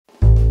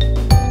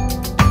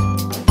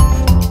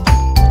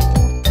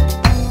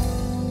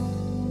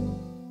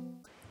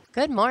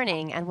Good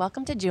morning, and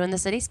welcome to Jew in the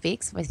City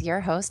Speaks with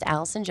your host,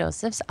 Allison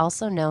Josephs,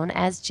 also known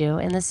as Jew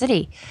in the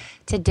City.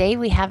 Today,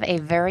 we have a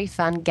very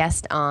fun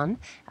guest on.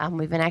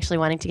 We've been actually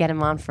wanting to get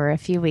him on for a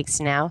few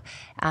weeks now.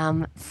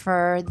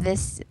 For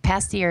this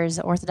past year's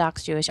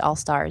Orthodox Jewish All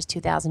Stars,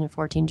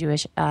 2014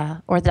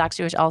 Orthodox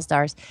Jewish All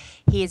Stars,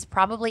 he is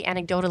probably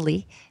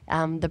anecdotally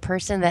the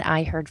person that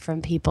I heard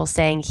from people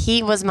saying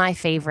he was my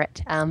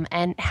favorite.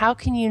 And how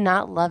can you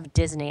not love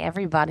Disney?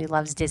 Everybody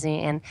loves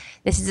Disney, and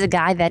this is a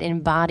guy that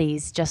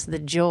embodies just the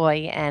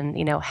joy and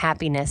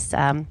happiness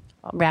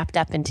wrapped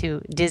up into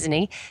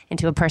Disney,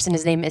 into a person.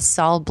 His name is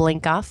Saul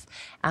Blinkoff,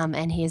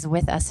 and he is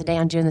with us today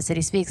on Jew in the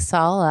City Speaks.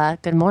 Saul,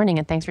 good morning,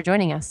 and thanks for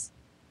joining us.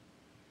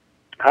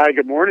 Hi,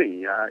 good morning.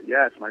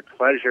 Yeah, it's my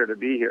pleasure to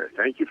be here.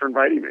 Thank you for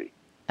inviting me.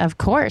 Of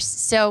course.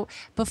 So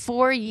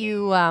before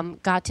you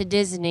got to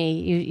Disney,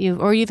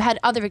 you've had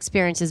other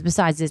experiences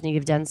besides Disney.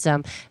 You've done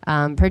some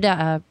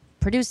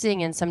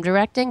producing and some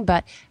directing.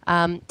 But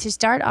to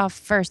start off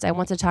first, I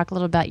want to talk a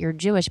little about your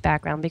Jewish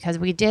background, because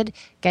we did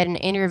get an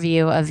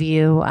interview of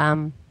you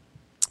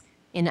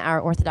in our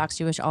Orthodox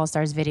Jewish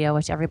All-Stars video,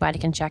 which everybody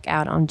can check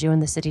out on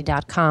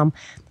jewinthecity.com.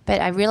 But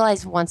I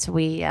realized once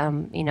we,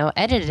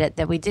 edited it,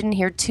 that we didn't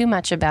hear too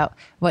much about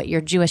what your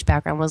Jewish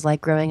background was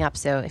like growing up.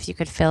 So if you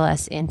could fill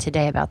us in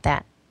today about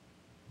that.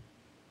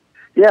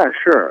 Yeah,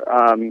 sure.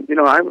 I'm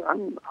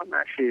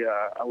actually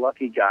a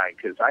lucky guy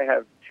because I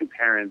have two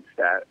parents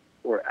that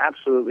were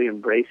absolutely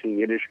embracing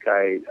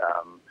Yiddishkeit,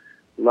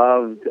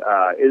 loved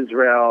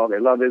Israel. They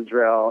love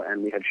Israel,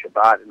 and we had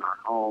Shabbat in our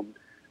home.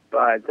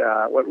 But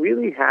what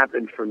really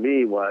happened for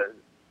me was,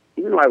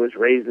 even though I was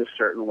raised a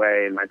certain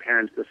way and my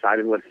parents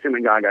decided what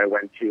synagogue I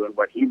went to and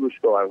what Hebrew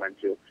school I went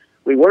to,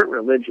 we weren't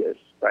religious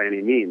by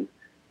any means.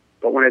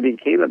 But when I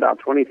became about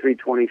 23,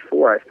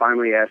 24, I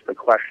finally asked the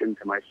question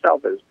to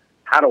myself is,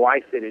 how do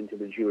I fit into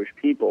the Jewish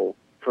people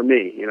for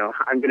me?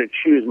 I'm going to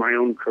choose my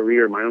own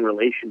career, my own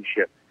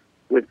relationship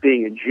with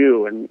being a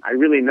Jew. And I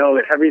really know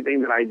that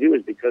everything that I do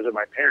is because of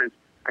my parents.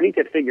 I need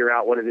to figure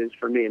out what it is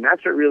for me. And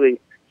that's what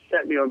really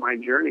set me on my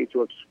journey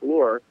to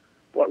explore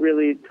what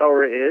really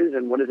Torah is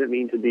and what does it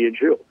mean to be a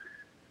Jew.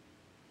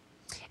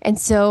 And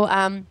so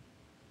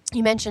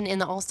you mentioned in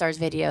the All-Stars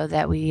video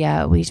that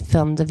we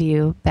filmed of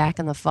you back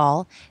in the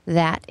fall,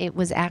 that it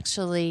was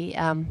actually,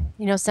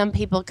 some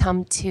people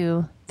come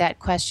to that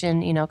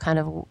question, kind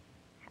of,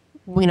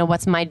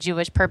 what's my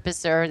Jewish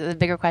purpose, or the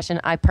bigger question.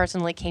 I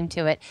personally came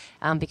to it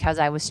because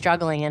I was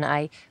struggling and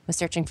I was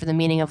searching for the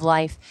meaning of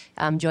life.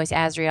 Joyce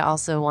Azria,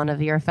 also one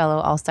of your fellow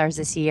All-Stars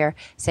this year,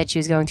 said she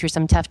was going through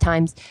some tough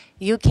times.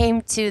 You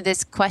came to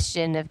this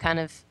question of kind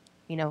of,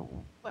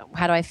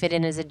 how do I fit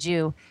in as a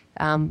Jew,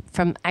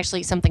 from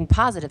actually something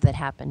positive that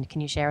happened.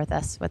 Can you share with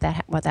us what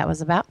that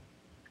was about?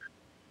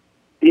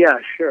 Yeah,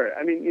 sure.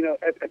 I mean,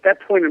 at that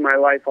point in my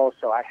life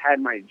also, I had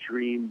my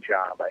dream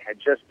job. I had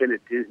just been at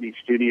Disney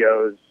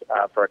Studios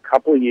for a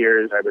couple of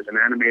years. I was an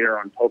animator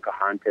on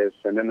Pocahontas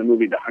and then the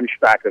movie The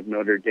Hunchback of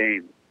Notre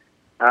Dame.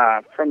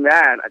 From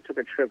that, I took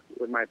a trip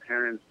with my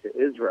parents to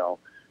Israel.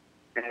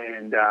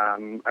 And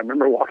I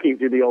remember walking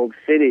through the old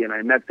city and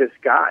I met this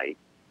guy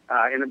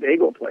in a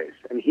bagel place.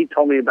 And he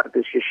told me about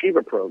this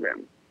yeshiva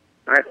program.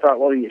 And I thought,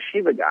 well, the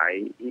yeshiva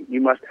guy,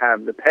 you must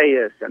have the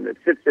payas and the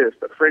tzitzis,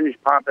 the fringe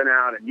popping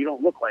out, and you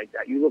don't look like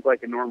that. You look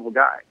like a normal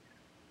guy.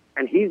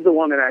 And he's the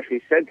one that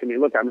actually said to me,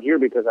 look, I'm here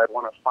because I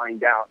want to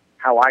find out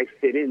how I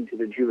fit into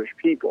the Jewish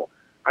people.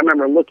 I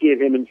remember looking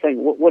at him and saying,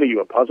 what are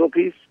you, a puzzle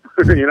piece?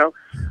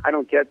 I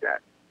don't get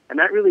that. And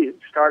that really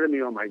started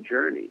me on my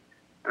journey.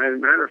 And as a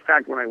matter of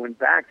fact, when I went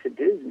back to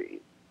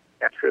Disney,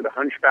 after The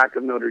Hunchback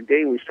of Notre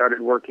Dame, we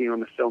started working on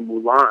the film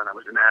Mulan. I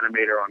was an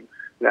animator on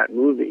that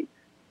movie.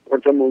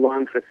 Worked on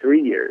Mulan for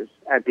 3 years.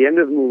 At the end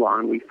of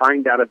Mulan, we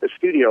find out at the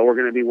studio we're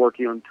going to be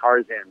working on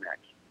Tarzan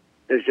next.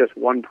 There's just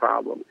one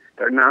problem.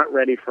 They're not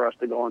ready for us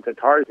to go into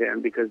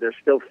Tarzan because they're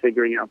still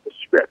figuring out the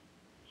script.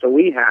 So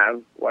we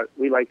have what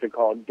we like to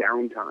call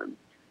downtime.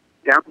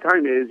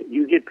 Downtime is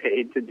you get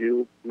paid to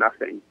do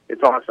nothing.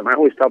 It's awesome. I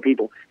always tell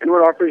people,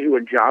 anyone offers you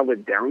a job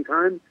with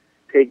downtime,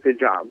 take the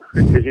job.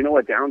 Because you know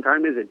what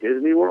downtime is at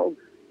Disney World?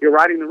 You're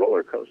riding the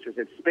roller coasters.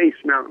 It's Space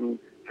Mountain,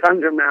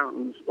 Thunder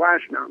Mountain,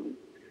 Splash Mountain.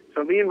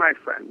 So me and my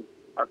friends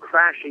are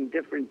crashing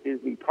different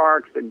Disney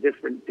parks and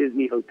different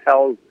Disney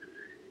hotels,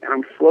 and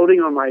I'm floating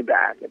on my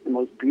back at the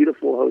most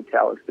beautiful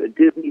hotel. It's the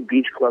Disney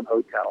Beach Club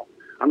Hotel.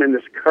 I'm in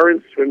this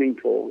current swimming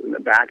pool in the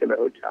back of the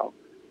hotel,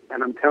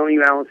 and I'm telling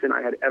you, Allison,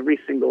 I had every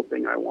single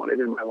thing I wanted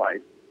in my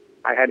life.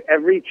 I had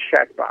every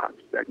checkbox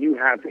that you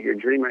have for your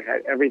dream. I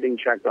had everything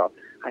checked off.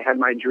 I had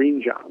my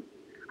dream job.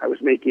 I was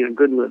making a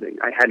good living.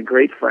 I had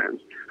great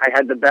friends. I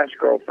had the best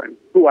girlfriend,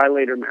 who I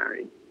later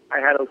married. I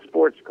had a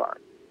sports car.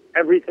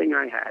 Everything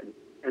I had.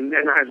 And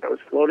then as I was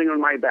floating on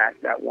my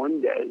back that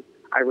one day,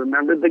 I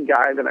remembered the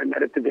guy that I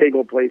met at the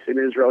bagel place in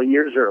Israel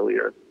years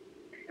earlier.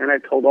 And I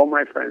told all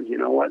my friends, you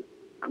know what?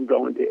 I'm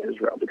going to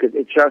Israel because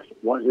it just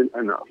wasn't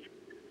enough.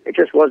 It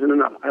just wasn't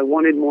enough. I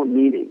wanted more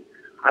meaning.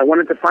 I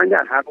wanted to find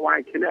out, how do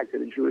I connect to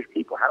the Jewish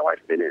people? How do I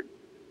fit in?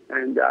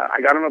 And I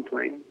got on a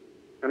plane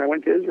and I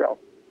went to Israel.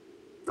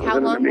 It was How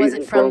an long was it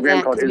amazing from program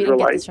that? called Because we didn't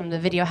get this Israelite. from the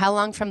video. How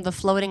long from the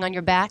floating on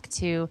your back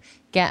to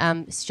get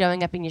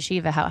showing up in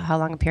yeshiva? How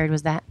long a period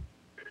was that?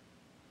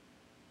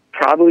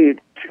 Probably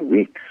 2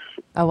 weeks.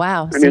 Oh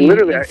wow! I So mean,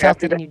 literally you felt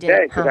after it and that you did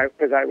day, it, huh?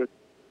 because I was.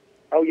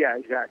 Oh yeah,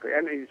 exactly.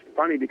 And it's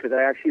funny because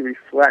I actually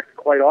reflect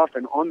quite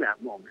often on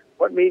that moment.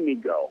 What made me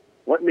go?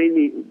 What made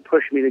me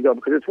push me to go?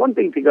 Because it's one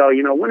thing to go,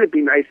 wouldn't it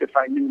be nice if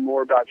I knew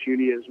more about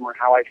Judaism or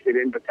how I fit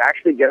in, but to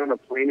actually get on a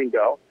plane and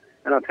go.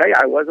 And I'll tell you,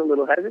 I was a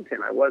little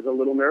hesitant. I was a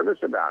little nervous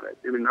about it.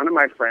 I mean, none of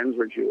my friends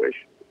were Jewish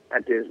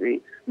at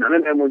Disney. None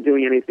of them were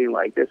doing anything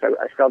like this.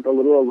 I felt a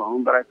little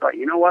alone, but I thought,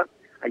 you know what?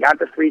 I got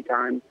the free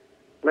time.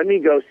 Let me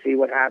go see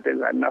what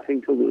happens. I have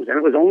nothing to lose. And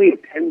it was only a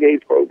 10-day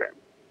program.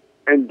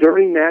 And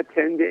during that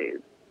 10 days,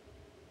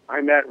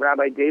 I met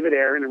Rabbi David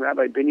Aaron and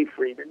Rabbi Benny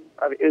Friedman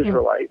of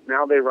Israelite.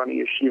 Now they run a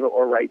yeshiva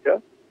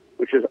Oraita,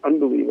 which is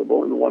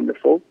unbelievable and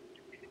wonderful.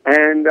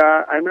 And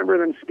I remember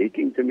them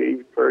speaking to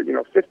me for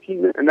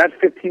 15 minutes, and that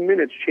 15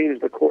 minutes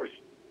changed the course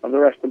of the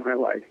rest of my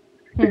life.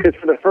 Because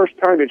for the first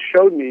time, it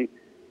showed me,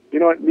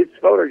 what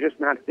mitzvot are just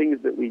not things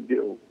that we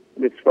do.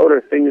 Mitzvot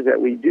are things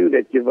that we do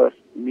that give us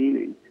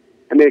meaning.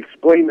 And they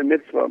explained the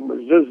mitzvah,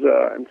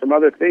 mezuzah, and some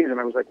other things, and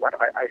I was like, wow,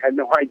 I had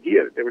no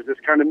idea that there was this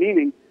kind of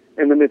meaning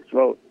in the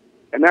mitzvot.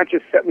 And that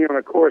just set me on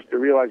a course to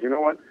realize, you know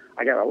what,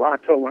 I got a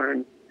lot to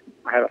learn.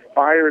 I had a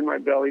fire in my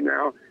belly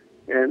now,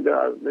 and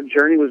the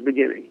journey was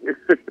beginning.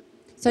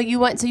 So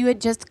you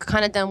had just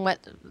kind of done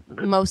what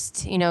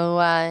most,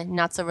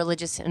 not so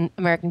religious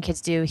American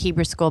kids do,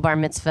 Hebrew school, bar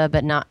mitzvah,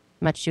 but not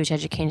much Jewish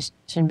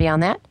education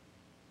beyond that?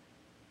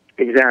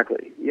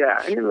 Exactly,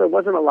 yeah. And there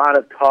wasn't a lot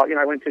of talk.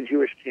 I went to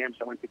Jewish camps.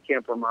 I went to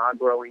Camp Ramah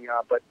growing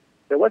up, but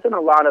there wasn't a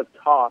lot of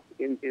talk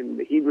in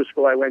the Hebrew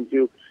school I went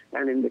to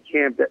and in the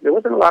camp. There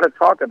wasn't a lot of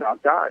talk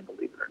about God,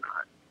 believe it or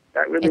not.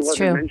 That really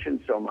wasn't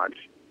mentioned so much.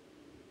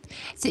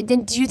 So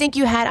then, do you think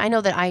you had? I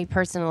know that I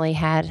personally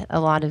had a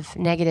lot of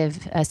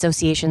negative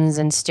associations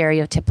and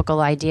stereotypical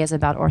ideas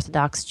about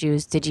Orthodox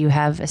Jews. Did you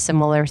have a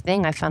similar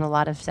thing? I found a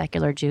lot of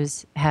secular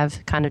Jews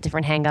have kind of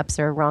different hang-ups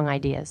or wrong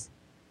ideas.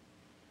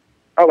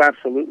 Oh,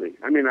 absolutely.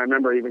 I mean, I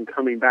remember even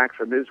coming back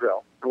from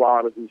Israel. While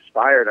I was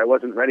inspired, I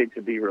wasn't ready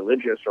to be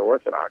religious or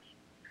Orthodox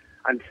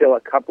until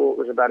it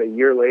was about a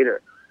year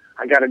later.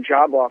 I got a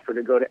job offer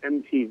to go to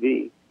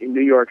MTV in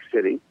New York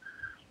City.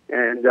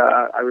 And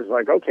I was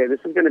like, okay, this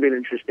is going to be an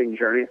interesting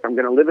journey. If I'm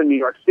going to live in New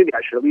York City, I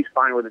should at least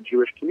find where the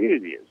Jewish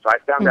community is. So I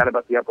found out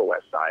about the Upper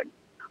West Side.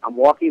 I'm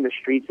walking the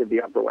streets of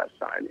the Upper West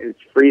Side, and it's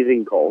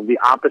freezing cold, the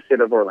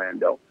opposite of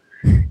Orlando.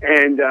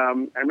 And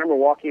I remember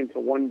walking into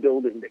one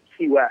building, the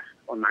Key West,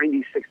 on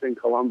 96th in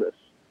Columbus.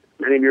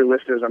 Many of your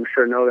listeners, I'm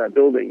sure, know that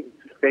building.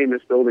 It's a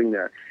famous building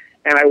there.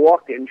 And I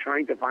walked in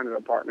trying to find an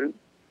apartment,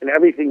 and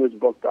everything was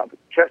booked up.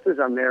 Just as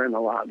I'm there in the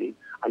lobby,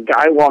 a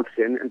guy walks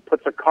in and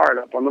puts a card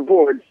up on the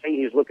board saying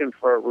he's looking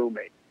for a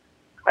roommate.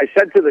 I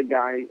said to the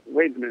guy,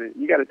 wait a minute,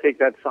 you got to take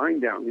that sign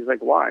down. He's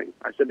like, why?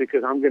 I said,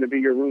 because I'm going to be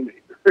your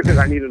roommate, because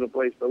I needed a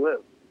place to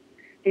live.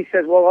 He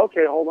says, well,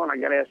 okay, hold on, I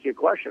got to ask you a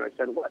question. I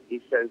said, what?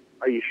 He says,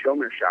 are you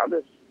Shomer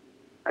Shabbos?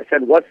 I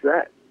said, what's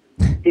that?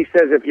 He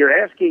says, if you're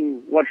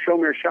asking what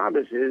Shomer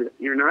Shabbos is,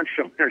 you're not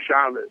Shomer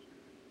Shabbos.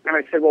 And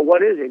I said, well,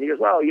 what is it? He goes,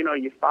 well,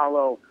 you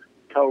follow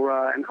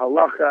Torah and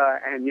halacha,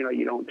 and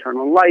you don't turn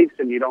on lights,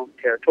 and you don't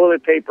tear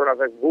toilet paper. And I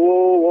was like,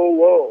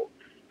 whoa,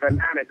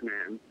 fanatic,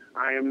 man.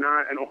 I am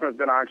not an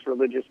Orthodox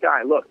religious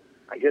guy. Look,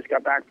 I just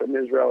got back from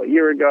Israel a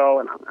year ago,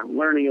 and I'm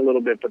learning a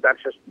little bit, but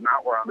that's just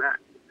not where I'm at.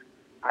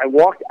 I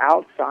walked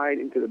outside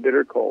into the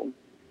bitter cold.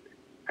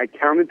 I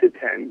counted to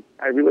 10.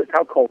 I realized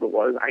how cold it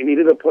was. I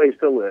needed a place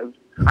to live.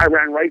 I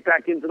ran right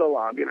back into the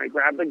lobby, and I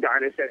grabbed the guy,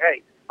 and I said,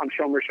 hey, I'm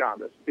Shomer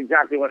Shabbos. It's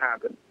exactly what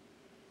happened.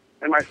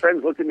 And my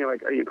friends looked at me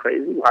like, are you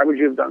crazy? Why would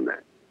you have done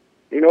that?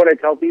 You know what I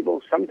tell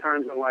people?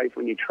 Sometimes in life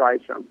when you try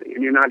something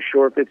and you're not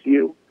sure if it's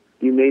you,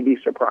 you may be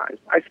surprised.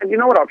 I said, you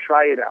know what? I'll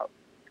try it out.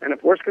 And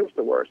if worse comes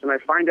to worse and I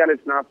find out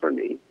it's not for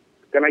me,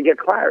 then I get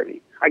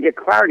clarity. I get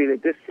clarity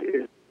that this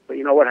is, but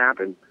you know what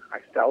happened? I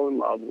fell in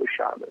love with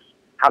Shabbos.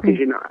 How could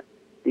you not?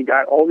 You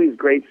got all these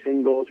great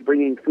singles,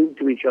 bringing food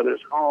to each other's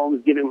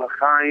homes, giving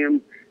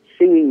l'chaim,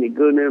 singing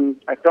nigunim.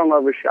 I fell in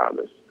love with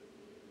Shabbos.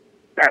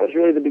 That was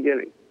really the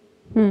beginning.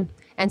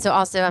 And so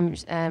also I'm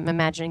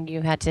imagining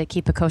you had to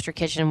keep a kosher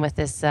kitchen with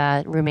this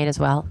roommate as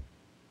well.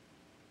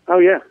 Oh,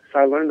 yeah. So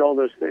I learned all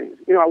those things.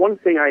 One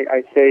thing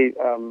I say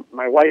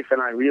my wife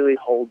and I really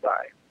hold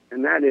by,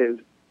 and that is,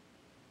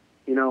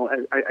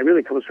 I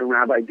really comes from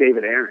Rabbi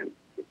David Aaron.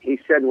 He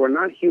said, we're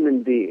not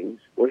human beings,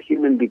 we're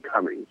human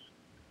becomings.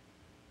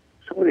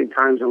 So many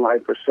times in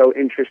life we're so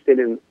interested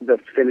in the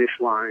finish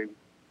line.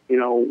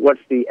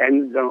 What's the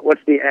end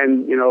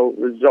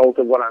result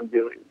of what I'm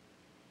doing?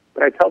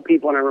 But I tell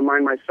people, and I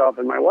remind myself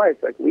and my wife,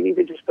 we need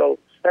to just go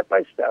step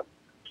by step,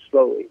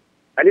 slowly.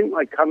 I didn't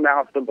come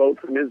off the boat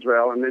from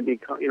Israel and then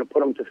put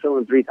them to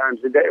tefillin 3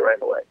 times a day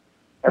right away.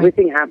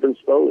 Everything happened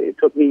slowly. It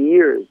took me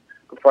years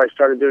before I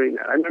started doing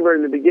that. I remember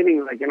in the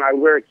beginning, I'd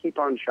wear a kippah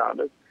on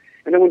Shabbos,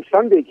 and then when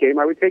Sunday came,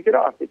 I would take it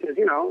off because,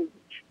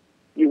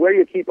 You wear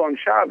your kippah on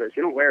Shabbos.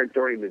 You don't wear it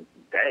during the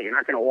day. You're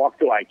not going to walk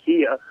to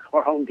IKEA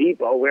or Home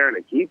Depot wearing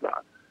a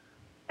kippah.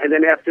 And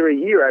then after a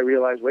year, I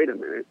realized, wait a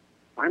minute,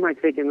 why am I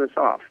taking this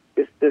off?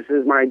 This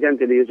is my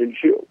identity as a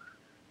Jew.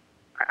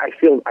 I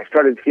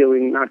started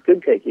feeling not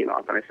good taking it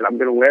off, and I said, I'm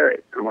going to wear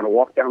it. I'm going to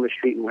walk down the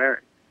street and wear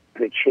it.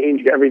 And it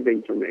changed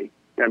everything for me.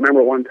 And I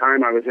remember one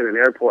time I was in an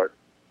airport,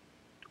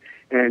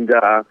 and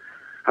I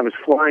was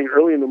flying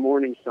early in the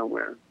morning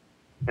somewhere.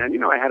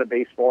 And, I had a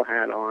baseball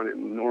hat on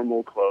and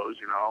normal clothes,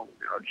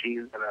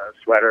 jeans and a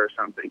sweater or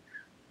something.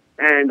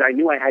 And I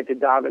knew I had to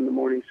daven the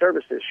morning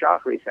services,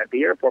 shachris, at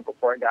the airport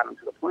before I got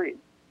onto the plane.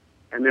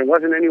 And there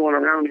wasn't anyone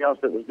around me else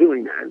that was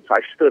doing that. So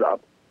I stood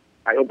up.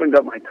 I opened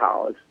up my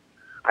tallis.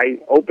 I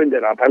opened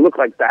it up. I looked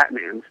like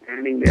Batman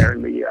standing there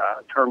in the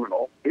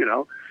terminal,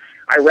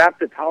 I wrapped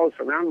the tallis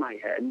around my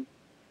head.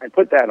 I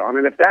put that on.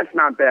 And if that's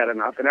not bad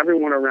enough, and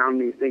everyone around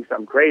me thinks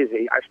I'm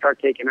crazy, I start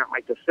taking out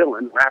my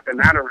tefillin, wrapping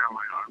that around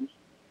my arms.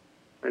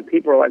 And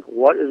people are like,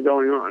 what is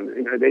going on?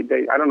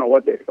 They I don't know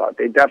what they thought.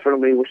 They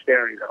definitely were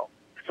staring, though.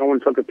 Someone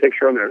took a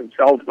picture on their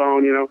cell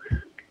phone,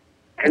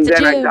 And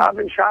then I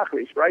daven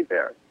shachris right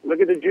there.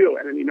 Look at the Jew.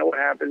 And then you know what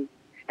happened?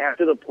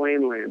 After the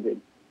plane landed,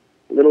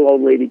 a little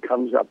old lady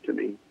comes up to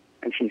me,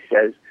 and she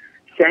says,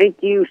 thank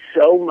you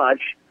so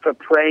much for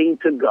praying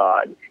to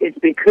God. It's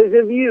because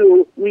of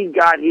you we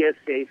got here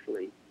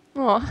safely.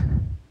 Aww.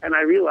 And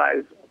I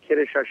realized,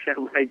 Kiddush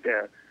Hashem right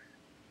there.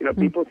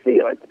 People see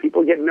it.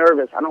 People get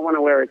nervous. I don't want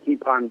to wear a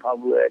kippah in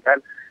public.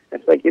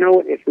 It's like,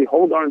 if we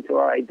hold on to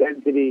our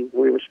identity,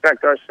 we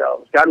respect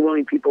ourselves. God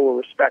willing, people will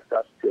respect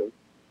us too.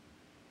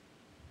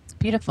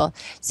 Beautiful.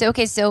 So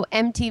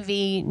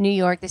MTV New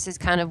York, this is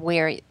kind of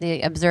where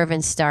the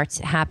observance starts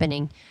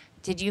happening.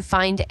 Did you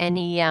find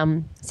any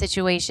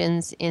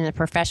situations in a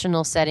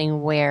professional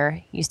setting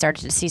where you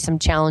started to see some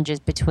challenges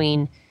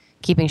between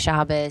keeping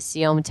Shabbos,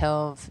 Yom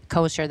Tov,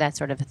 kosher, that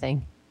sort of a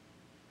thing?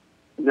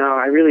 No,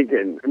 I really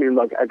didn't. I mean,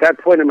 look, at that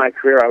point in my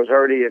career, I was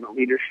already in a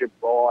leadership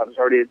role. I was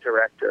already a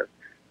director.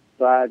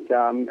 But,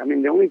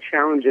 the only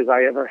challenges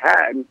I ever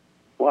had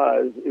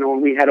was,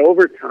 when we had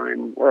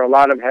overtime or a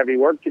lot of heavy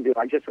work to do,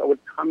 I would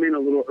come in a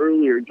little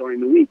earlier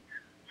during the week.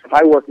 So if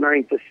I work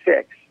 9 to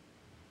 6,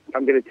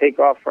 I'm going to take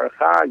off for a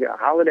chag, a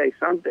holiday,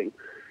 something.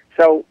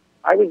 So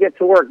I would get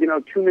to work,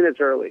 2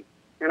 minutes early,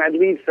 and I'd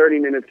leave 30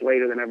 minutes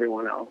later than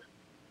everyone else.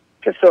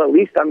 Just so at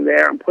least I'm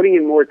there, I'm putting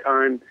in more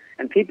time,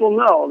 and people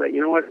know that,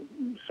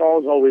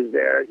 Saul's always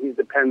there, he's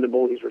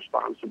dependable, he's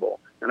responsible,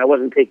 and I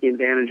wasn't taking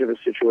advantage of a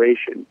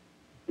situation,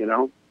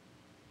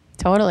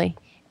 Totally.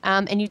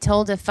 And you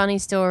told a funny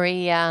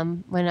story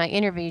when I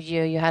interviewed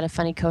you. You had a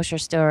funny kosher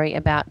story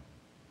about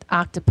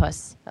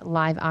octopus,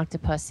 live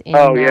octopus.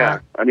 Yeah.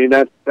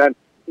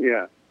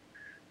 Yeah.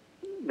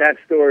 That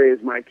story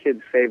is my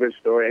kid's favorite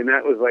story, and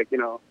that was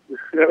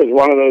that was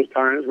one of those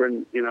times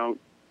when,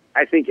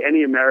 I think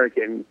any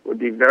American would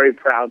be very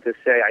proud to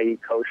say I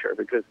eat kosher,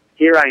 because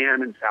here I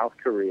am in South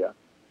Korea.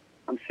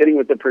 I'm sitting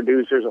with the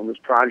producers on this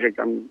project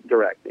I'm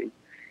directing,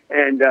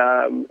 and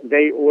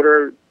they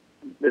order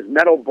this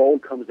metal bowl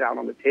comes out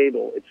on the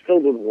table. It's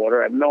filled with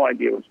water. I have no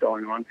idea what's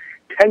going on.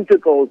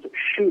 Tentacles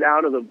shoot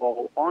out of the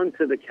bowl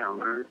onto the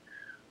counter.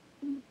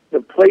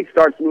 The plate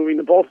starts moving.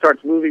 The bowl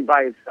starts moving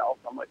by itself.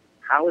 I'm like,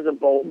 how is a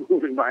bowl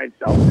moving by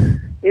itself?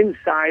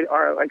 Inside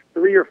are like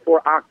 3 or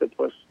 4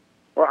 octopus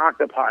or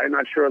octopi, I'm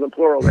not sure of the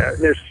plural there.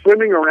 They're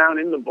swimming around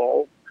in the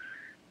bowl.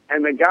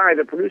 And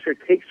the producer,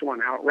 takes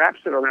one out, wraps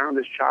it around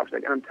his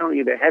chopstick. And I'm telling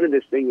you, the head of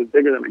this thing was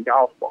bigger than a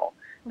golf ball.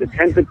 The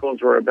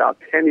tentacles were about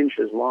 10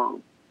 inches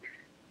long.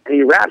 And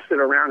he wraps it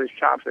around his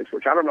chopsticks,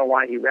 which I don't know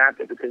why he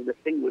wrapped it, because the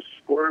thing was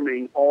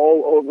squirming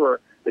all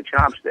over the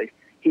chopstick.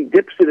 He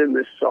dips it in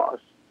this sauce,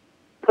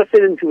 puts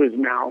it into his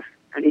mouth,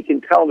 and he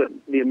can tell that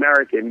the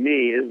American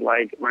me is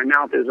like, my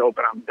mouth is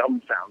open, I'm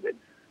dumbfounded.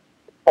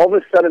 All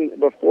of a sudden,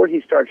 before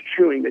he starts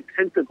chewing, the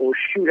tentacles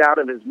shoot out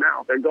of his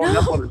mouth. They're going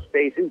up on his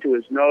face, into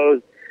his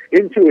nose,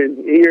 into his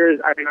ears.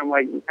 I mean, I'm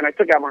like, and I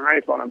took out my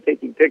iPhone, I'm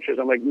taking pictures.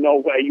 I'm like, no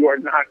way, you are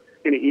not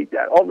going to eat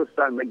that. All of a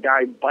sudden, the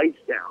guy bites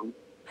down,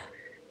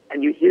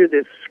 and you hear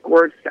this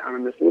squirt sound,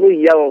 and this little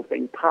yellow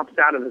thing pops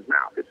out of his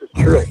mouth. This is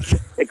true.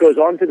 It goes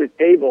onto the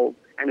table,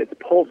 and it's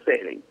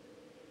pulsating.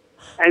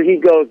 And he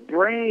goes,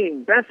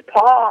 brain, best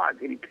pod.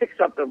 And he picks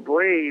up the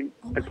brain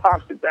and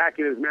pops it back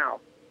in his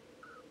mouth.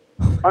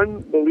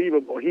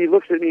 Unbelievable. He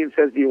looks at me and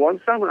says, do you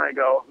want some? And I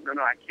go,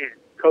 no, I can't.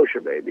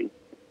 Kosher, baby.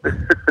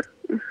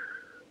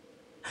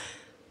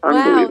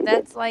 Wow,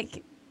 that's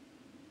like,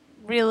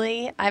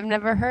 really, I've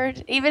never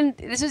heard,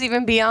 this was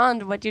even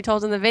beyond what you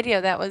told in the video.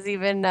 That was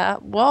even,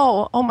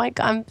 whoa, oh my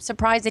God, I'm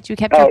surprised that you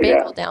kept your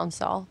bagel down,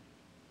 Saul.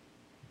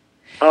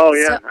 Oh,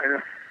 yeah, I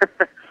know.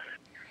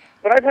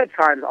 But I've had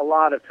times, a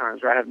lot of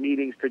times, where I have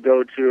meetings to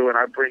go to, and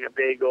I bring a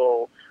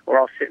bagel, or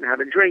I'll sit and have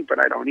a drink,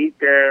 but I don't eat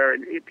there,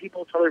 and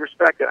people totally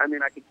respect it. I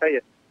mean, I can tell you,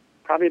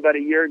 probably about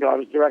a year ago, I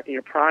was directing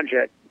a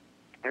project,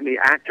 and the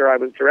actor I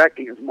was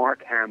directing is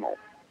Mark Hamill.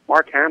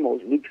 Mark Hamill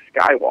is Luke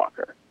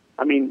Skywalker.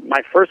 I mean,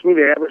 my first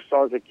movie I ever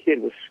saw as a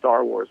kid was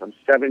Star Wars. I'm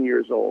 7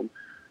 years old.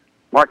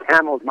 Mark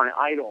Hamill is my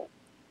idol.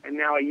 And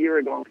now a year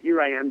ago,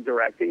 here I am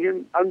directing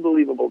him.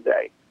 Unbelievable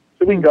day.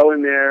 So we go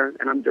in there,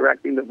 and I'm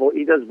directing the voice.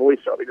 He does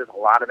voiceover. He does a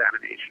lot of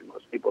animation.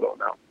 Most people don't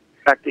know.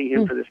 Affecting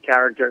him for this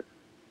character.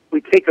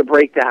 We take a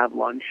break to have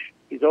lunch.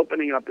 He's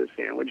opening up his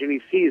sandwich, and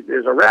he sees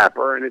there's a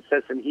wrapper, and it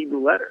says in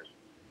Hebrew letters.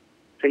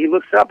 So he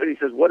looks up, and he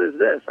says, "What is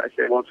this?" I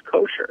say, "Well, it's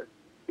kosher."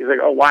 He's like,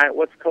 "Oh, why?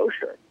 What's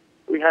kosher?"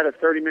 We had a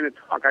 30-minute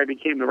talk. I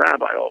became the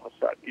rabbi all of a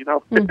sudden, you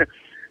know.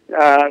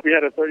 We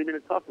had a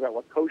 30-minute talk about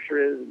what kosher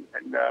is,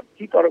 and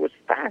he thought it was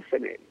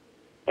fascinating.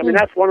 I mean,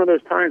 that's one of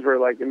those times where,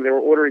 like, they were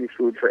ordering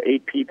food for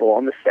 8 people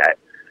on the set,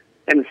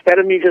 and instead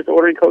of me just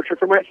ordering kosher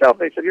for myself,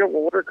 they said, we'll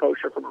order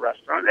kosher from a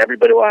restaurant.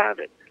 Everybody will have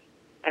it.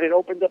 And it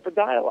opened up a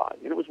dialogue,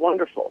 and it was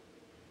wonderful.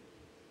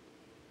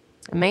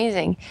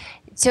 Amazing.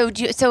 So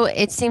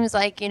it seems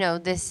like,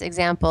 this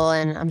example,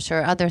 and I'm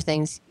sure other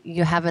things,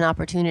 you have an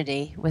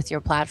opportunity with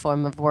your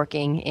platform of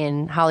working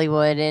in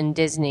Hollywood and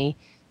Disney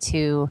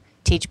to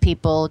teach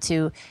people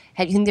to,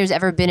 have you think there's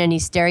ever been any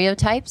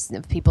stereotypes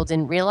that people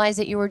didn't realize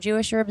that you were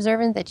Jewish or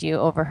observant that you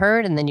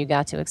overheard and then you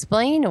got to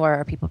explain, or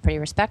are people pretty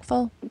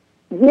respectful?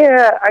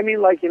 Yeah, I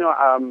mean, like,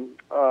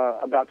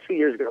 about 2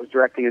 years ago, I was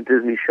directing a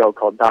Disney show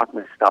called Doc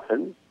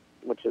McStuffins,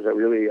 which is a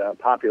really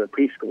popular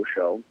preschool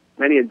show.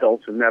 Many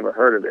adults have never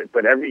heard of it,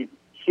 but every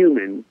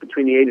human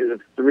between the ages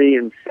of 3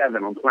 and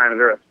 7 on planet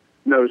Earth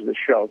knows the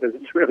show because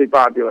it's really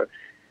popular.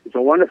 It's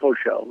a wonderful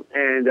show,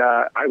 and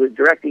I was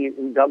directing it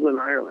in Dublin,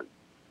 Ireland.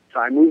 So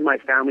I moved my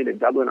family to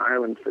Dublin,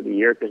 Ireland for the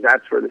year because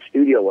that's where the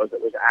studio was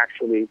that was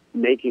actually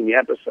making the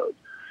episodes.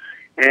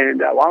 And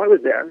while I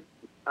was there,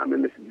 I'm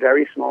in this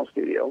very small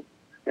studio,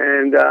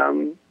 and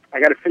I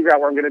got to figure out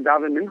where I'm going to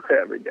daven mincha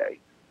every day.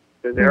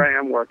 So there I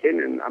am working,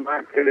 and I'm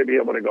not going to be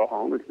able to go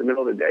home. It's the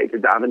middle of the day to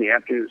daven the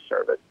afternoon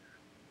service.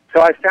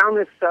 So I found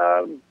this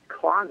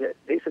closet.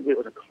 Basically, it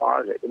was a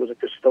closet. It was a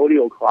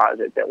custodial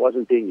closet that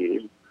wasn't being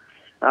used.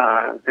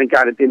 Thank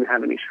God it didn't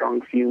have any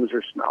strong fumes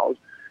or smells.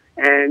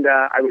 And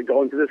I would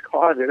go into this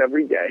closet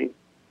every day,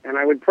 and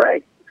I would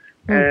pray.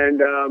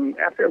 And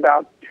after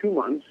about 2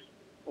 months,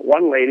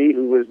 one lady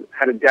who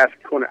had a desk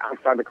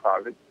outside the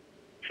closet,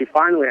 she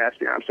finally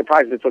asked me, I'm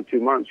surprised it took 2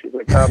 months. She's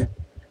like,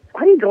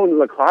 why do you go into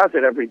the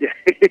closet every day?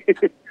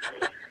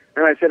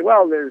 And I said,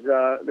 well, this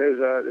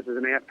is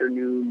an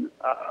afternoon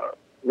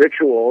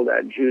ritual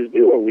that Jews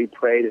do where we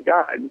pray to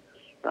God.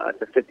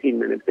 It's a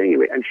 15-minute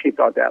thing. And she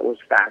thought that was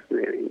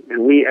fascinating.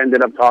 And we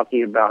ended up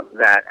talking about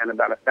that and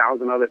about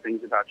 1,000 other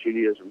things about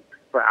Judaism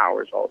for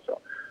hours also.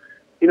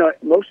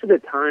 Most of the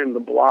time, the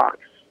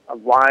blocks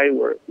of why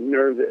we're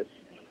nervous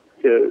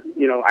to,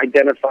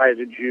 identify as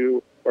a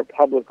Jew or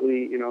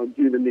publicly,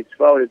 do the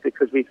mitzvot is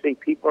because we think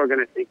people are going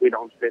to think we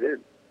don't fit in.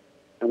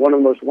 And one of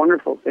the most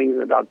wonderful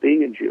things about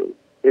being a Jew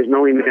is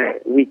knowing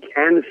that we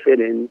can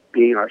fit in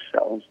being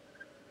ourselves.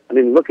 I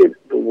mean, look at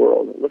the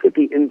world. Look at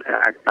the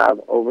impact we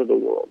have over the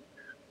world.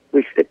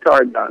 We stick to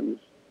our guns.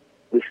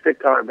 We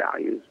stick to our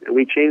values, and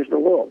we change the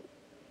world.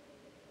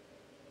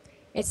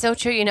 It's so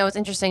true. It's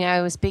interesting.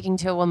 I was speaking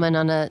to a woman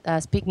on a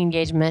speaking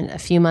engagement a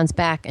few months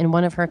back, and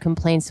one of her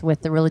complaints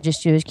with the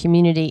religious Jewish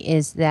community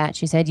is that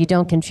she said, you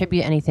don't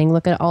contribute anything.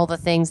 Look at all the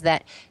things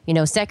that,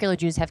 secular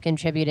Jews have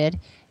contributed.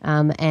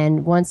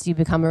 And once you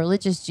become a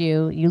religious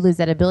Jew, you lose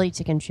that ability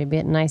to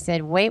contribute. And I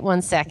said, wait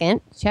 1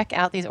 second. Check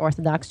out these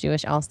Orthodox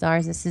Jewish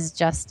All-Stars. This is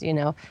just,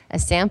 a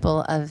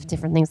sample of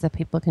different things that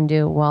people can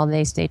do while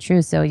they stay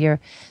true. So you're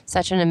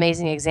such an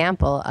amazing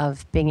example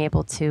of being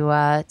able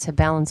to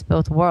balance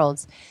both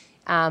worlds.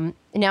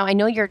 Now, I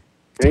know your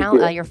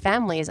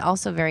family is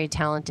also very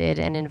talented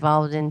and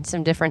involved in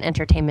some different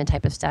entertainment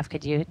type of stuff.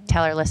 Could you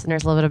tell our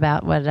listeners a little bit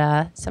about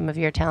what some of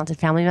your talented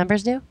family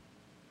members do?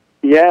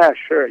 Yeah,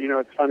 sure.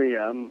 It's funny.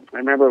 I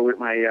remember with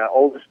my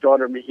oldest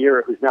daughter,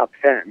 Mihira, who's now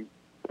 10,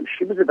 when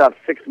she was about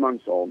 6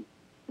 months old,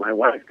 my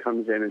wife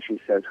comes in and she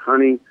says,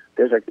 honey,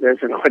 there's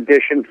an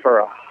audition for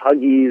a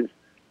Huggies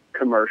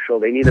commercial.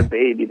 They need a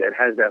baby that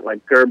has that,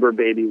 like, Gerber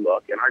baby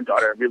look. And our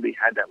daughter really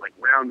had that, like,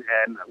 round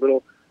head and a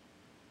little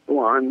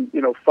blonde,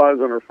 fuzz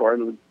on her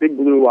forehead with big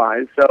blue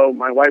eyes. So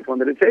my wife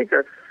wanted to take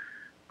her.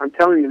 I'm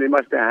telling you, they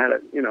must have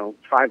had,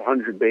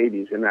 500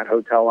 babies in that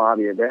hotel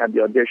lobby. They had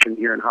the audition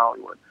here in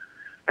Hollywood.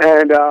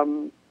 And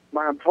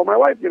I told my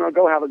wife,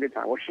 go have a good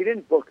time. Well, she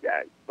didn't book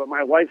that, but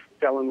my wife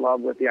fell in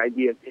love with the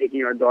idea of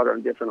taking our daughter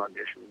on different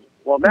auditions.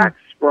 Well, that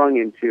sprung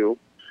into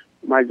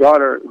my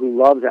daughter,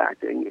 who loves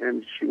acting,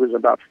 and she was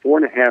about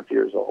 4.5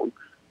 years old,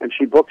 and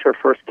she booked her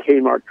first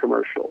Kmart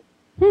commercial.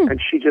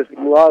 And she just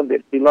loved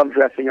it. She loved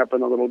dressing up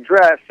in a little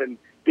dress and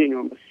being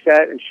on the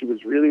set, and she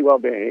was really well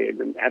behaved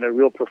and had a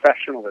real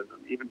professionalism.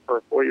 Even for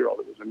a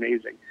 4-year-old, it was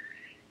amazing.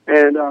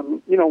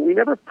 And, we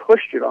never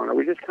pushed it on her.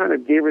 We just kind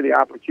of gave her the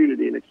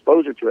opportunity and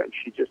exposure to it, and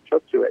she just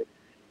took to it.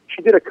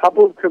 She did a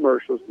couple of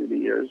commercials through the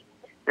years,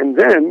 and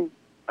then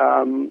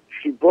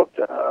she booked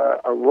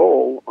a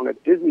role on a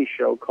Disney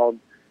show called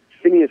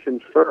Phineas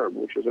and Ferb,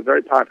 which was a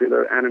very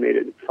popular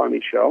animated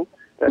funny show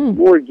that's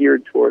more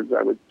geared towards,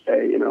 I would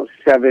say,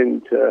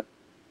 7 to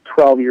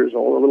 12 years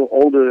old, a little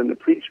older than the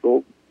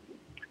preschool.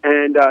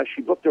 And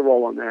she booked a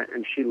role on that,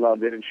 and she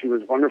loved it, and she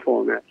was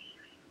wonderful in that.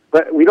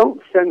 But we don't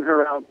send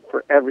her out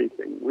for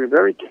everything. We're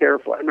very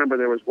careful. I remember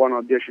there was one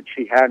audition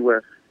she had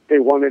where they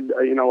wanted,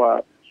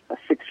 a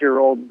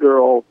 6-year-old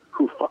girl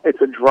who,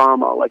 it's a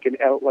drama, like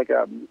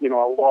a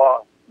law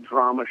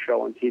drama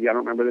show on TV. I don't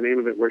remember the name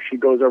of it, where she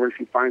goes over and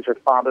she finds her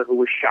father who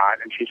was shot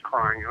and she's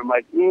crying. And I'm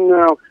like,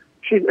 no,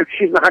 she's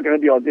not going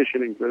to be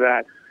auditioning for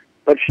that.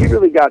 But she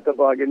really got the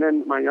bug. And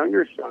then my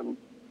younger son,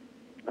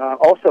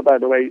 also, by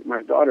the way,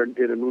 my daughter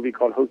did a movie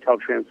called Hotel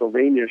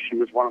Transylvania. She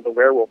was one of the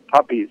werewolf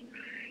puppies.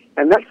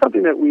 And that's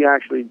something that we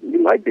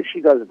like that she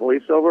does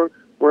voiceover.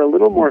 We're a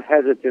little more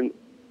hesitant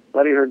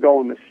letting her go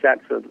on the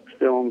sets of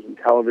films and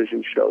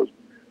television shows,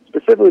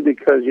 specifically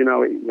because, you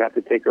have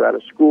to take her out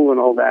of school and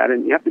all that,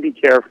 and you have to be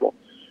careful.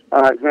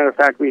 As a matter of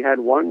fact, we had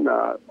one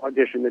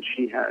audition that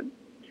she had,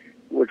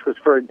 which was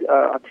for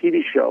a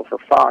TV show for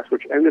Fox,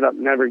 which ended up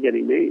never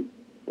getting made.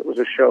 It was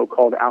a show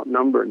called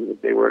Outnumbered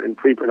that they were in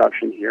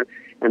pre-production here,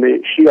 and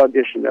she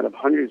auditioned out of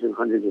hundreds and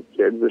hundreds of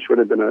kids. This would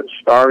have been a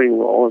starring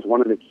role as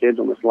one of the kids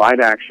on this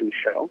live-action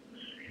show.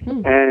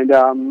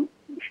 And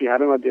she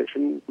had an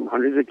audition from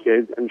hundreds of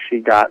kids, and she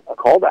got a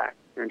callback,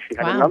 and she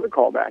had another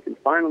callback, and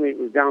finally it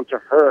was down to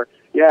her,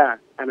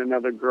 and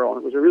another girl.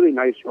 And it was a really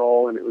nice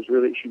role, and it was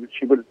really,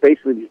 she would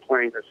basically be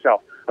playing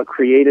herself, a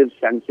creative,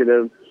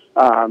 sensitive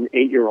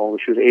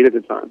 8-year-old. She was 8 at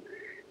the time.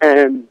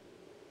 And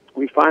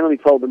we finally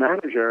told the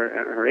manager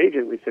and her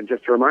agent, we said,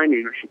 just to remind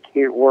you, she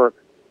can't work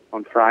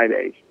on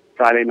Friday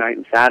night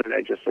and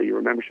Saturday, just so you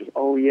remember. She says,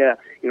 oh, yeah,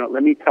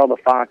 let me tell the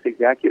Fox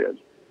executives.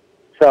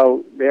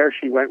 So there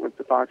she went with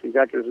the Fox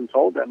executives and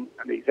told them,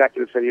 and the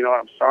executives said,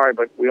 I'm sorry,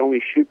 but we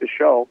only shoot the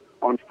show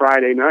on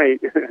Friday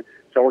night,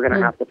 so we're going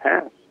to have to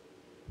pass.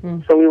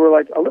 So we were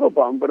like a little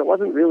bummed, but it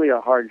wasn't really a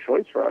hard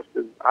choice for us,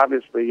 because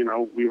obviously,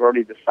 we've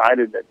already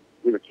decided that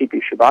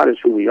keeping Shabbat is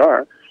who we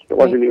are. It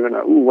wasn't even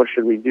what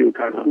should we do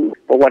kind of.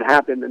 But what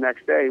happened the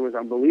next day was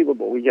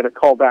unbelievable. We get a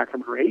call back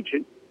from her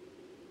agent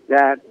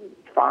that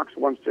Fox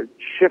wants to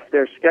shift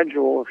their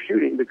schedule of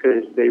shooting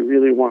because they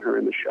really want her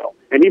in the show.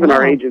 And even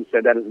our agent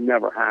said that has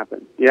never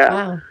happened. Yeah.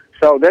 Wow.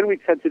 So then we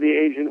said to the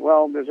agent,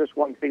 well, there's just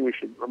one thing we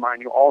should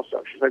remind you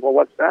also. She's like, well,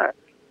 what's that?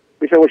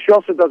 We said, well, she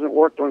also doesn't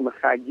work during the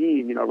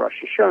Chagim, Rosh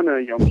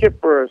Hashanah, Yom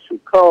Kippur,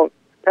 Sukkot,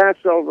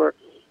 Passover.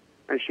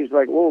 And she's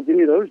like, well, give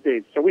me those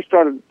dates. So we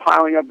started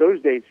piling up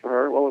those dates for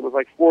her. Well, it was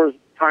like 4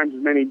 times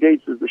as many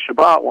dates as the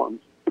Shabbat ones.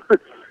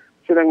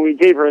 So then when we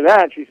gave her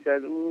that, she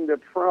said, they're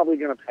probably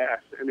going to pass.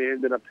 And they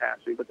ended up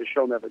passing, but the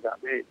show never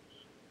got made.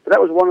 But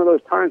that was one of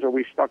those times where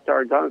we stuck to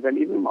our guns. And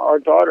even our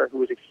daughter, who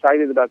was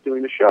excited about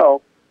doing the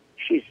show,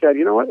 she said,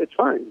 you know what, it's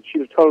fine. She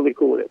was totally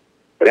cool with it.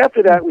 But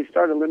after that, we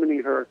started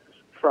limiting her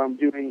from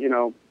doing,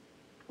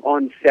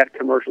 on-set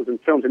commercials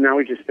and films, and now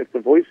we just stick to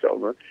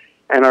voiceover.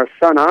 And our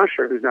son,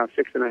 Asher, who's now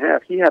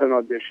 6.5, he had an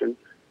audition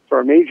for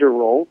a major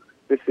role.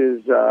 This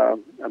is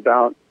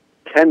about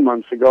 10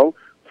 months ago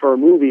for a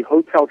movie,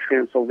 Hotel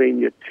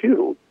Transylvania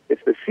 2.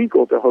 It's the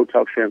sequel to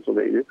Hotel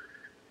Transylvania.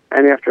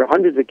 And after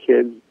hundreds of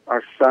kids,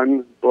 our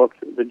son booked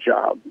the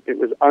job. It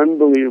was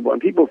unbelievable. And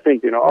people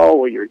think, oh,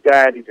 well, your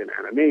dad, he's in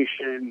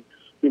animation.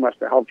 He must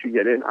have helped you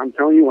get in. I'm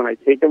telling you, when I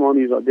take him on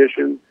these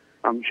auditions,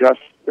 I'm just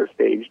their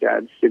stage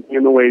dad sitting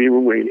in the waiting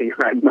room waiting.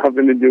 I had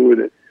nothing to do with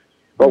it.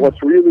 But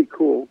what's really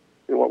cool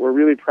and what we're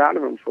really proud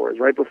of him for is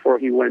right before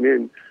he went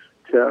in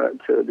to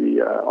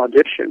the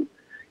audition,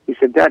 he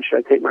said, Dad,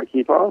 should I take my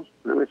kippah off?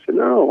 And I said,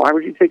 no, why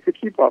would you take the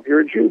kippah off?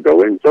 You're a Jew.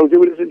 Go in. Go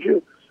do it as a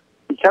Jew.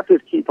 He kept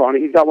his kippah on.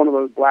 He's got one of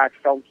those black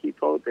felt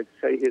kippahs that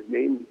say his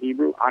name in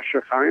Hebrew,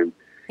 Asher Chaim.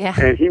 Yeah.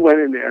 And he went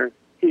in there.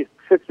 He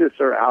sits this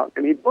out,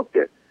 and he booked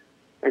it.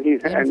 And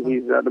he's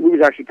the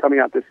movie's actually coming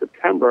out this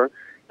September,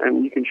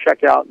 and you can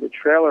check out the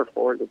trailer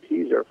for it, the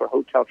teaser for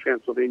Hotel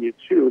Transylvania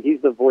 2.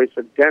 He's the voice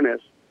of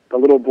Dennis, the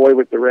little boy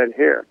with the red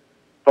hair.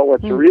 But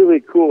what's really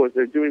cool is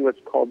they're doing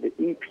what's called the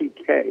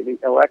EPK, the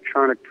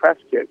electronic press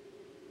kit.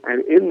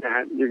 And in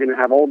that, you're going to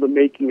have all the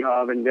making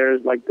of, and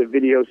there's like the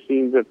video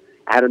scenes of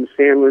Adam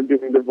Sandler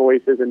doing the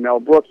voices, and Mel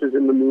Brooks is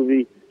in the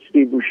movie,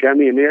 Steve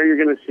Buscemi, and there you're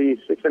going to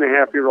see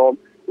 6.5-year-old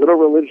little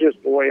religious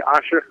boy,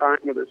 Asher Chaim,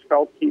 with his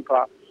felt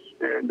kippah.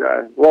 And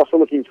we're also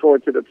looking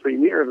forward to the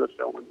premiere of the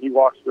film when he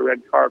walks the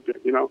red carpet,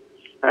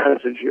 as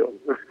a Jew.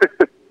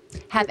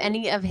 Have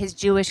any of his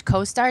Jewish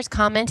co-stars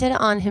commented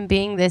on him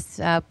being this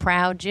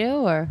proud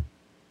Jew, or?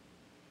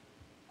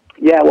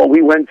 Yeah, well,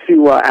 we went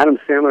to, Adam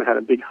Sandler had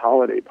a big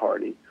holiday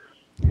party.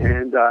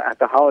 And at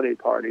the holiday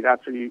party,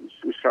 that's when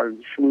we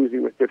started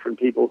schmoozing with different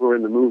people who were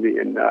in the movie.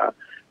 And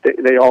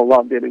they all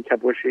loved it and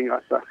kept wishing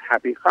us a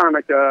happy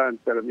Hanukkah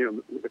instead of,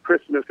 the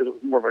Christmas, because it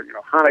was more of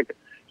a, Hanukkah.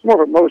 It's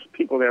more of a, most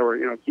people there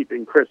were,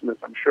 keeping Christmas,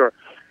 I'm sure.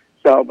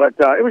 So, but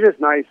it was just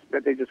nice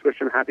that they just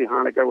wished him happy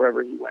Hanukkah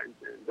wherever he went,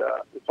 and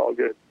it's all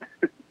good.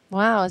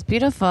 Wow, it's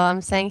beautiful.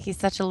 I'm saying he's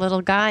such a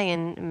little guy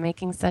and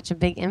making such a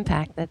big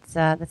impact.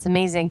 That's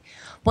amazing.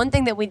 One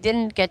thing that we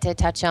didn't get to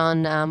touch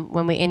on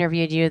when we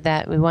interviewed you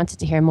that we wanted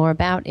to hear more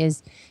about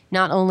is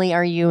not only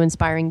are you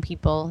inspiring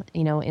people,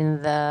 in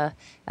the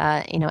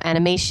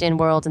animation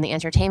world and the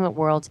entertainment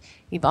world,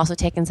 you've also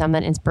taken some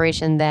of that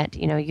inspiration that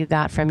you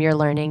got from your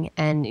learning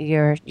and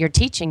your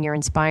teaching. You're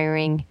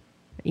inspiring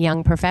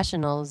young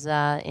professionals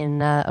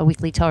in a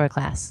weekly Torah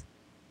class.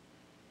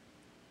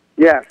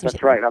 Yes,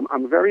 that's right.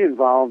 I'm very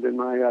involved in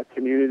my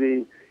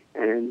community,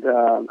 and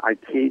I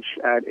teach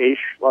at AISH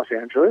Los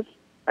Angeles.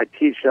 I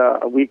teach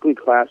a weekly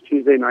class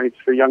Tuesday nights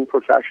for young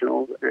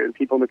professionals and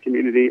people in the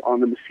community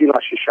on the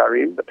Mesilas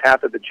Yesharim, the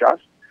Path of the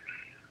Just,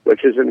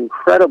 which is an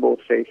incredible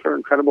sefer,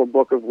 incredible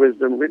book of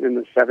wisdom written in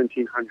the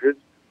 1700s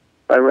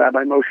by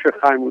Rabbi Moshe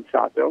Chaim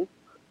Luzzatto.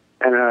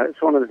 And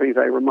it's one of the things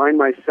I remind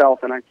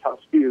myself and I tell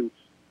students.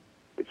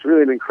 It's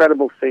really an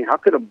incredible thing. How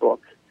could a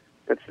book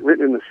that's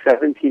written in the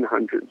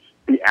 1700s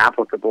be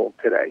applicable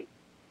today?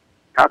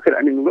 How could,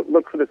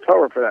 look for the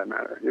Torah for that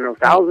matter.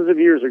 Thousands of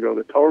years ago,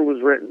 the Torah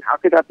was written. How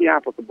could that be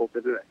applicable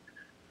to today?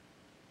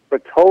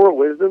 But Torah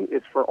wisdom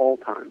is for all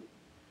time.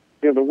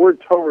 The word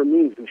Torah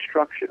means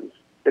instructions.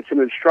 It's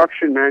an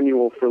instruction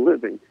manual for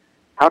living.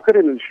 How could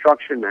an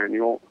instruction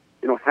manual,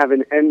 have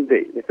an end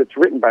date if it's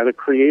written by the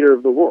creator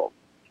of the world?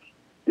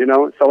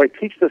 So I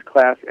teach this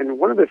class, and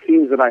one of the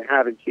themes that I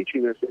have in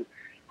teaching this is,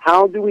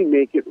 how do we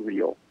make it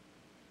real?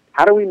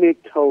 How do we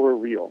make Torah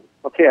real?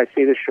 Okay, I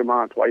say the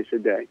Shema twice a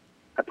day.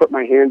 I put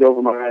my hand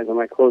over my eyes and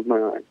I close my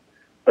eyes.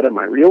 But am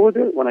I real with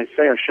it? When I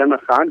say Hashem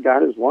Echad,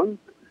 God is one?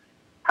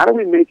 How do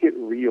we make it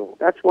real?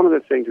 That's one of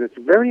the things, and it's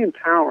very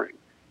empowering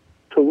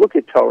to look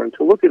at Torah and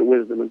to look at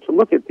wisdom and to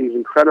look at these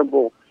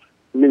incredible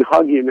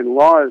minhagim and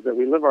laws that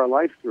we live our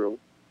life through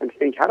and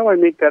think, how do I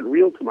make that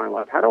real to my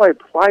life? How do I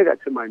apply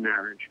that to my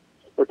marriage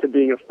or to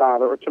being a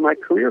father or to my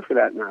career for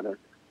that matter?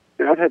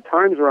 And I've had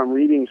times where I'm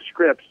reading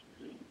scripts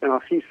and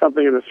I'll see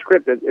something in the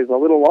script that is a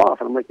little off.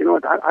 And I'm like,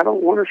 what? I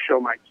don't want to show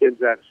my kids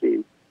that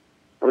scene.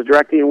 I was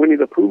directing a Winnie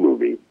the Pooh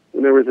movie,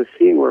 and there was a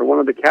scene where one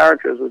of the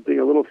characters was being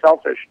a little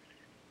selfish,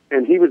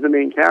 and he was the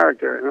main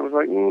character. And I was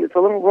like, it's a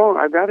little wrong.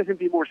 I'd rather him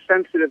be more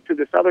sensitive to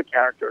this other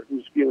character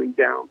who's feeling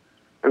down.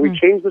 And we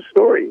changed the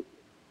story.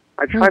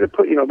 I try to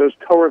put, those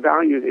Torah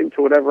values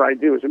into whatever I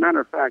do. As a matter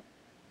of fact,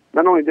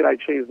 not only did I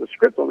change the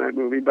script on that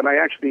movie, but I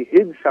actually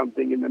hid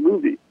something in the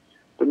movie.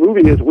 The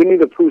movie is Winnie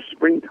the Pooh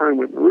Springtime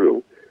with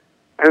Roo.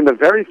 And the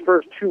very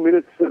first 2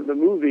 minutes of the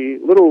movie,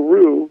 little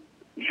Roo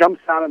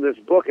jumps out of this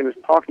book and is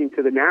talking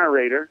to the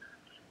narrator.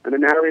 And the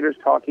narrator's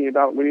talking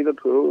about Winnie the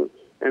Pooh.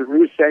 And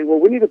Roo's saying, will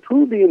Winnie the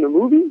Pooh be in the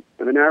movie?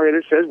 And the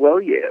narrator says,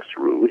 well, yes,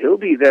 Roo, he'll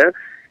be there.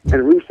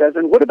 And Roo says,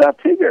 and what about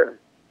Tigger?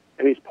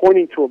 And he's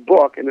pointing to a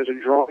book, and there's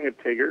a drawing of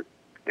Tigger.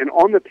 And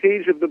on the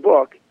page of the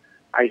book,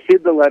 I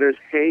hid the letters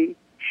Hey,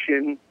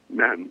 Shin,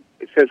 Mem.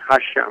 It says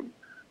Hashem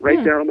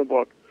right there on the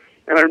book.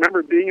 And I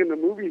remember being in the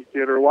movie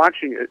theater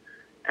watching it,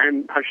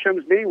 and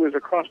Hashem's name was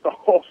across the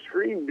whole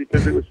screen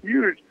because it was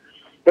huge.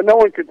 But no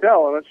one could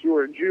tell unless you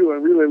were a Jew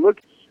and really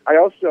looked. I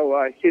also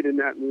hid in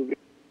that movie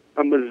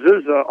a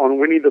mezuzah on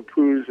Winnie the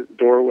Pooh's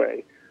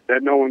doorway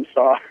that no one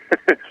saw.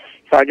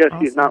 So I guess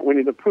he's not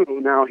Winnie the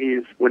Pooh. Now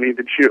he's Winnie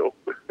the Jew.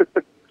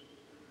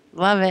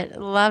 Love it.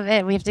 Love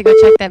it. We have to go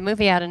check that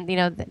movie out. And,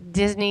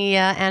 Disney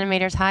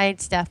animators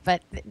hide stuff,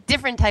 but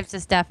different types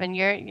of stuff. And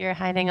you're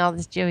hiding all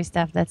this Jewish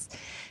stuff. That's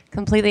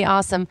completely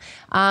awesome.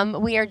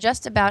 We are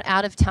just about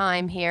out of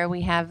time here.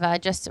 We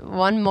have just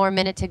one more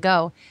minute to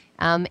go.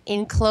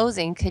 In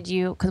closing,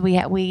 because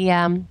we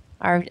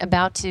are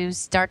about to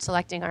start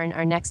selecting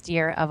our next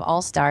year of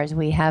All-Stars.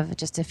 We have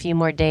just a few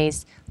more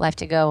days left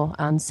to go.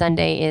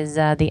 Sunday is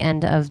the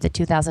end of the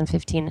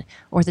 2015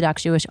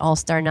 Orthodox Jewish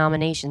All-Star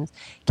nominations.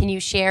 Can you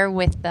share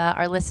with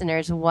our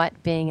listeners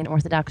what being an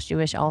Orthodox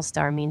Jewish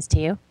All-Star means to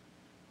you?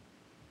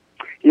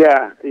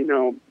 Yeah,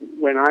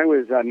 when I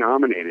was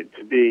nominated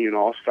to be an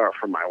All-Star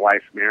for my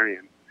wife,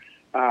 Marion,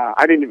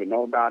 I didn't even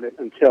know about it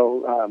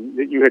until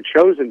that you had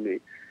chosen me.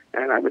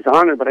 And I was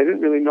honored, but I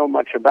didn't really know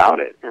much about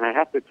it. And I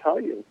have to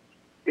tell you,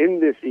 in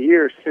this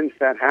year since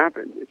that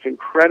happened, it's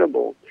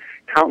incredible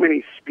how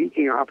many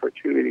speaking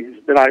opportunities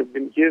that I've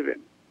been given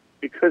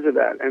because of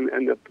that,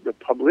 and the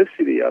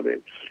publicity of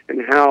it,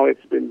 and how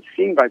it's been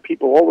seen by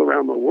people all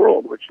around the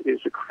world, which is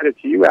a credit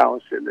to you,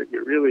 Allison, that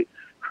you really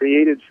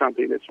created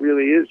something that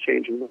really is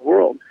changing the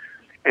world.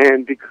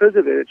 And because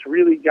of it, it's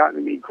really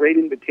gotten me great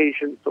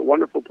invitations to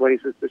wonderful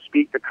places to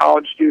speak to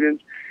college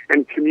students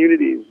and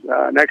communities.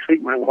 Next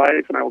week, my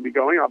wife and I will be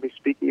going. I'll be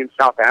speaking in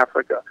South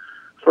Africa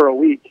for a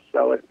week.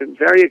 So it's been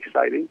very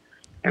exciting.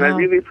 And I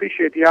really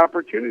appreciate the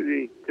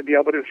opportunity to be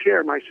able to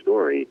share my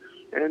story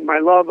and my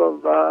love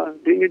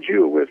of being a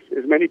Jew with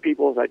as many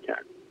people as I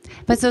can.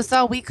 But so,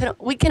 Saul, we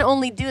can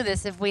only do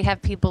this if we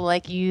have people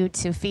like you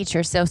to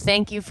feature. So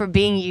thank you for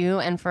being you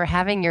and for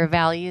having your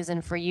values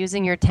and for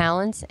using your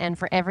talents, and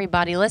for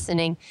everybody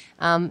listening.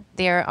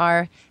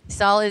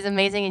 Saul is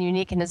amazing and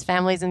unique, and his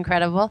family is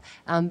incredible.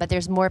 But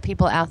there's more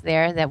people out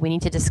there that we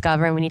need to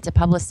discover and we need to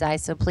publicize.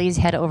 So please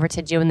head over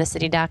to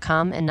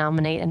JewInTheCity.com and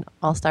nominate an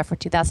All-Star for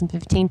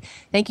 2015.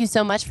 Thank you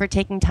so much for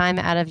taking time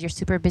out of your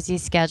super busy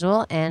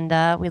schedule.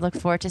 And we look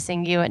forward to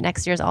seeing you at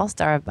next year's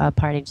All-Star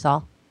party,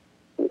 Saul.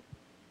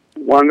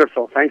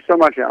 Wonderful. Thanks so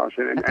much,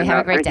 Allison. And, have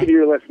a great day. Thank you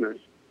to your listeners.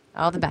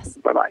 All the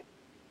best. Bye-bye.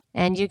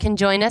 And you can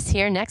join us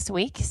here next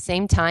week,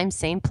 same time,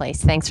 same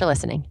place. Thanks for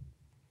listening.